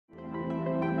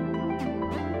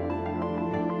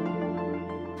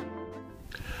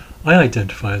I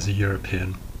identify as a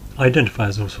European. I identify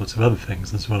as all sorts of other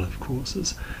things as well, of course,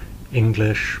 as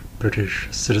English, British,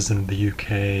 citizen of the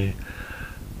UK,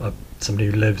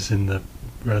 somebody who lives in the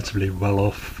relatively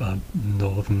well-off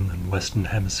northern and western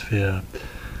hemisphere,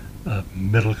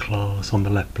 middle class, on the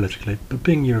left politically, but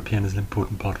being European is an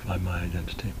important part of my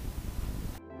identity.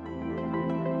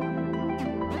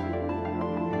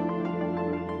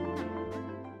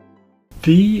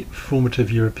 The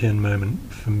formative European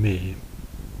moment for me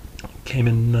came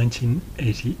in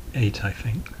 1988, I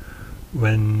think,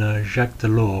 when Jacques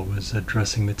Delors was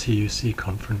addressing the TUC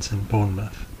conference in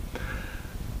Bournemouth,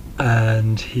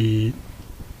 and he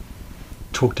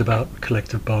talked about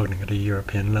collective bargaining at a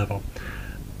European level.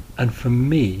 And for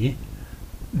me,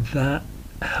 that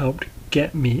helped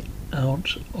get me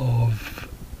out of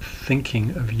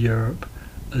thinking of Europe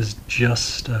as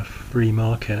just a free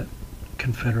market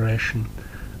confederation,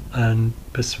 and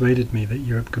persuaded me that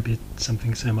Europe could be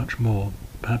something so much more,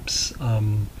 perhaps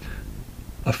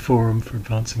a forum for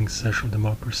advancing social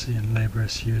democracy and labour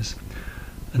issues,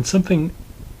 and something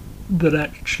that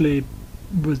actually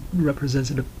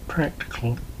represented a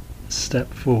practical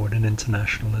step forward in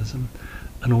internationalism,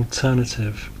 an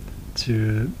alternative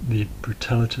to the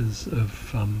brutalities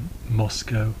of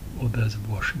Moscow or those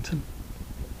of Washington.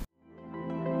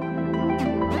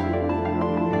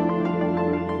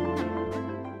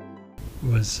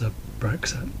 Was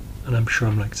Brexit, and I'm sure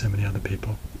I'm like so many other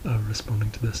people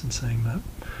responding to this and saying that.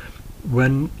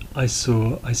 When I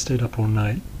stayed up all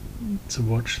night to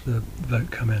watch the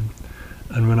vote come in,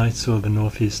 and when I saw the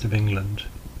northeast of England,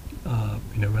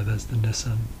 where there's the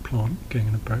Nissan plant going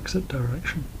in a Brexit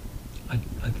direction, I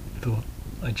thought,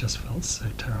 I just felt so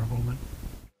terrible, man.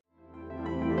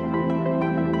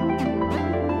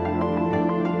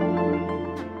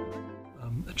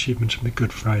 Achievement of the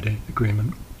Good Friday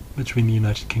Agreement between the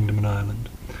United Kingdom and Ireland.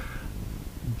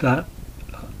 That,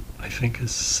 I think,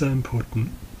 is so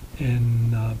important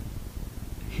in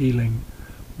healing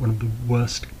one of the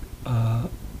worst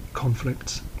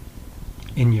conflicts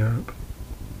in Europe.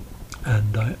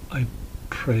 And I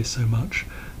pray so much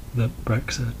that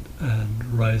Brexit and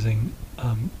rising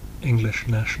English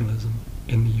nationalism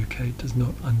in the UK does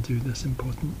not undo this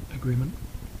important agreement.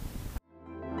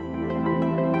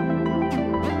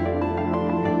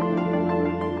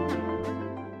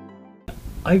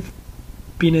 I've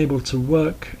been able to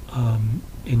work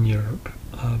in Europe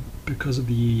because of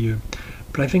the EU,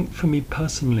 but I think for me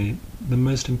personally, the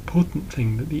most important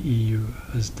thing that the EU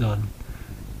has done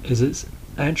is it's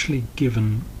actually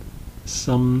given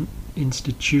some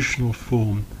institutional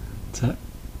form to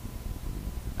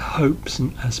hopes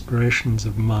and aspirations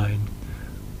of mine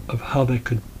of how there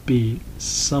could be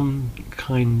some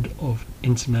kind of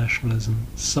internationalism,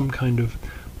 some kind of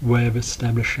way of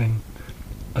establishing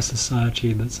a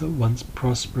society that's at once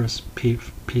prosperous,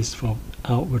 peaceful,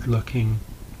 outward-looking,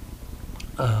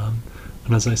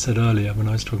 and as I said earlier, when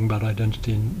I was talking about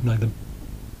identity, neither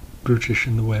brutish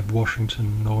in the way of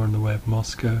Washington nor in the way of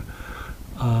Moscow.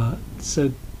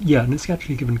 So yeah, and it's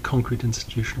actually given concrete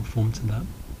institutional form to that.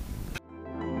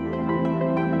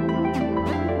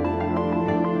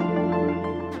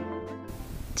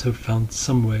 To have found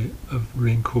some way of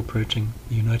reincorporating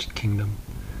the United Kingdom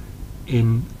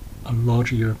in a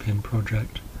larger European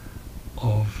project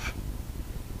of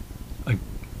a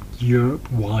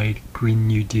Europe-wide Green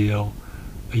New Deal,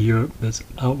 a Europe that's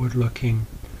outward-looking,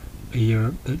 a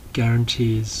Europe that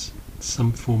guarantees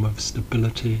some form of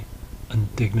stability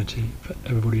and dignity for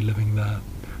everybody living there.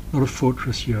 Not a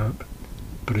fortress Europe,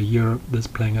 but a Europe that's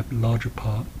playing a larger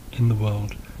part in the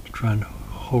world to try and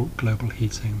halt global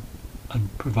heating and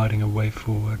providing a way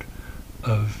forward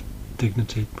of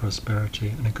dignity, prosperity,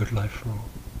 and a good life for all.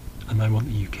 And I want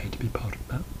the UK to be part of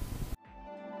that.